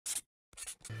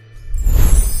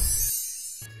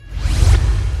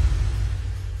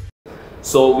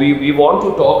So we want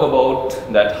to talk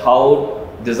about that how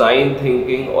design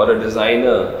thinking or a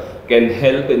designer can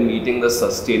help in meeting the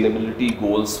sustainability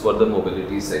goals for the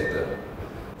mobility sector.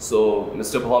 So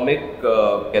Mr. Bhaumik,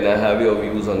 can I have your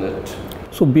views on it?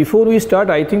 So before we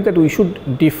start, I think that we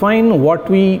should define what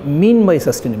we mean by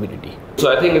sustainability.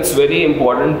 So I think it's very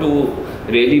important to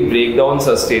really break down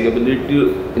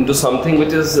sustainability into something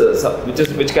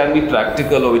which can be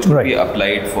practical or which could be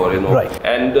applied for, you know. Right.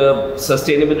 And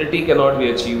sustainability cannot be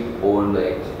achieved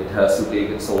overnight. It has to take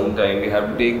its own time. We have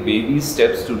to take baby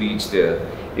steps to reach there.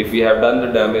 If we have done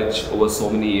the damage over so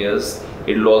many years,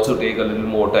 it will also take a little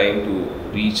more time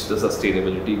to reach the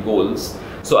sustainability goals.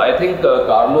 So I think,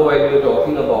 Carlo, while we were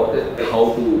talking about it,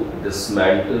 how to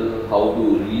dismantle, how to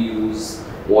reuse,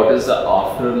 what is the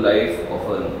afterlife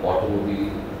of an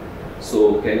automobile?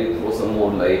 So can you throw some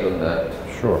more light on that?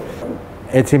 Sure.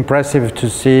 It's impressive to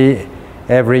see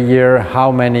every year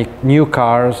how many new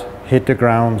cars hit the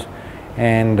ground,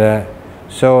 and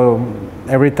so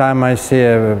every time I see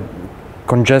a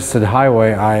congested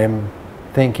highway, I am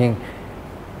thinking,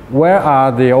 where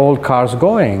are the old cars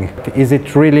going? Is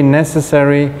it really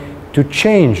necessary to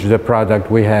change the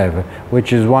product we have?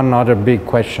 Which is one other big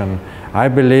question. I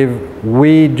believe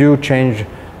we do change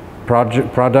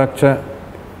product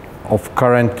of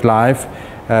current life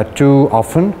too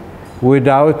often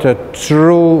without a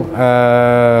true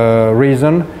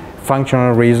reason,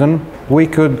 functional reason. We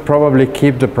could probably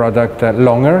keep the product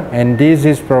longer, and this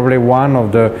is probably one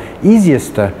of the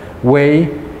easiest way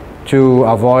to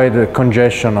avoid the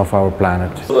congestion of our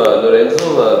planet. So,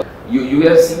 Lorenzo, you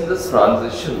have seen this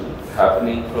transition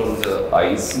happening from the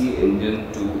IC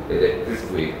engine to electric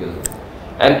vehicle,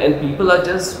 and people are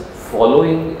just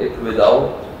following it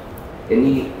without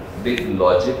any big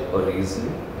logic or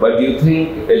reasoning. But do you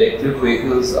think electric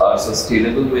vehicles are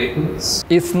sustainable vehicles?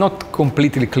 It's not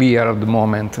completely clear at the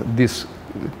moment, this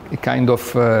kind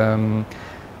of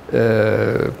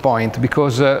point,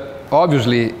 because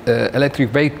obviously electric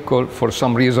vehicle for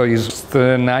some reason is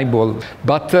sustainable,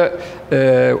 but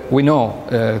we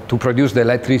know to produce the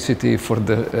electricity for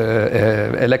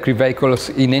the electric vehicles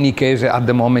in any case at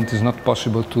the moment is not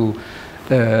possible to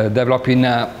develop in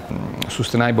a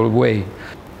sustainable way.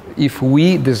 If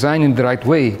we design in the right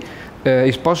way,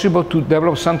 it's possible to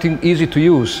develop something easy to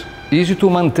use, easy to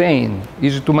maintain.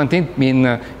 Easy to maintain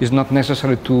means it's not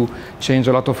necessary to change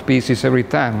a lot of pieces every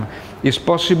time. It's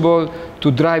possible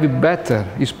to drive it better.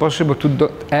 It's possible to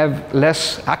have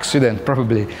less accident,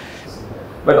 probably.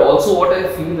 But also what I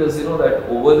feel is, you know, that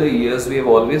over the years we have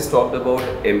always talked about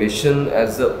emission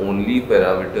as the only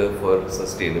parameter for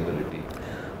sustainability.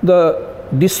 The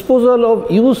disposal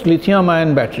of used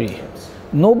lithium-ion battery,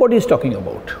 nobody is talking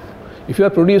about. If you are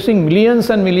producing millions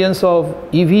and millions of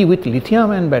EV with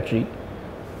lithium-ion battery,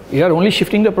 you are only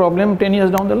shifting the problem 10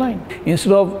 years down the line.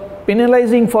 Instead of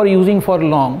penalizing for using for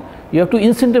long, you have to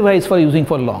incentivize for using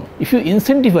for long. If you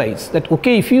incentivize that,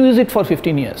 okay, if you use it for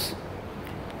 15 years,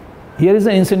 here is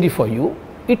an incentive for you,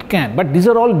 it can. But these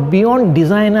are all beyond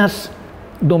designers'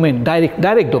 domain,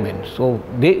 direct domain. So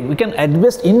we can at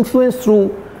best influence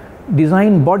through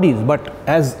design bodies, but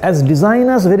as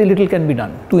designers, very little can be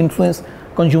done to influence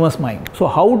consumer's mind. So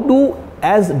how do,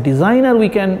 as designer, we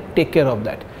can take care of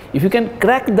that? If you can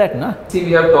crack that, na? See,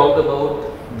 we have talked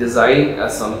about design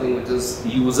as something which is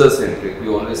user-centric. We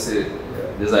always say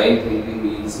design thinking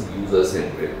means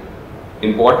user-centric.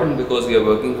 Important because we are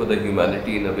working for the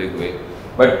humanity in a big way.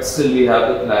 But still we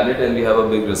have the planet and we have a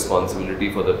big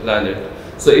responsibility for the planet.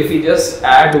 So if we just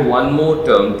add one more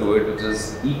term to it, which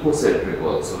is eco-centric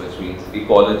also, which means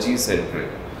ecology-centric.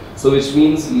 So which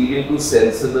means leading to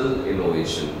sensible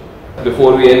innovation.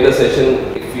 Before we end the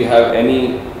session, if you have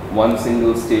any one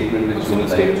single statement which you would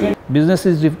like to. Business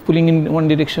is pulling in one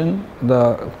direction,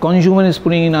 the consumer is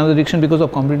pulling in another direction because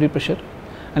of competitive pressure,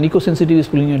 and eco-sensitive is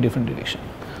pulling in a different direction.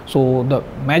 So the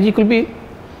magic will be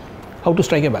how to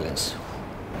strike a balance.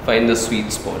 Find the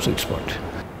sweet spot.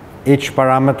 Each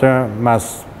parameter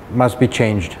must be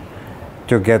changed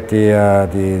to get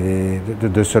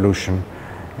the solution.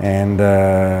 And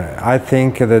I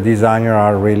think the designers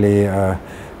are really,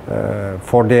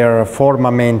 for their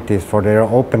forma mentis, for their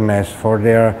openness, for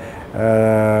their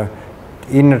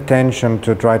inner tension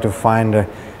to try to find a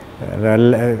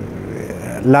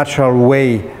lateral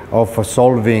way of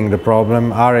solving the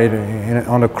problem, are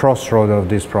on the crossroad of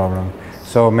this problem.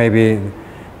 So maybe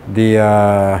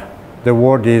the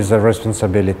word is a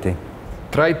responsibility.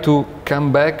 Try to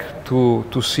come back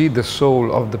to see the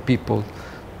soul of the people,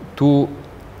 to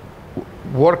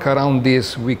work around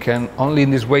this. We can only in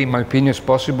this way, in my opinion, is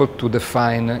possible to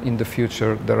define in the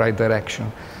future the right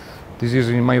direction. This is,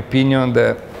 in my opinion,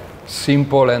 the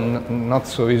simple and not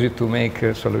so easy to make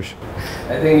solution.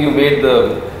 I think you made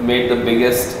the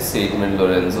biggest statement,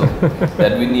 Lorenzo,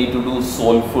 that we need to do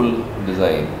soulful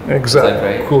design. Exactly. Is that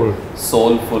right? Cool.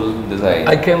 Soulful design.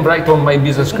 I can write on my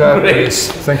business card.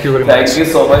 Please. Thank you very much. Thank you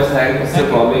so much. Thanks, Mr.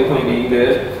 Bhaumik, for being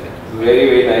there. Very,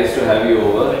 very nice to have you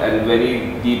over and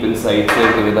very deep insights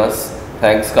with us.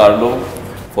 Thanks, Carlo,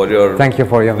 for your Thank you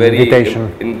for your very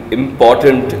invitation.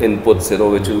 important inputs,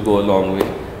 which will go a long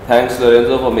way. Thanks,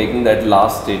 Lorenzo, for making that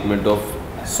last statement of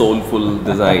soulful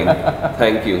design.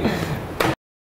 Thank you.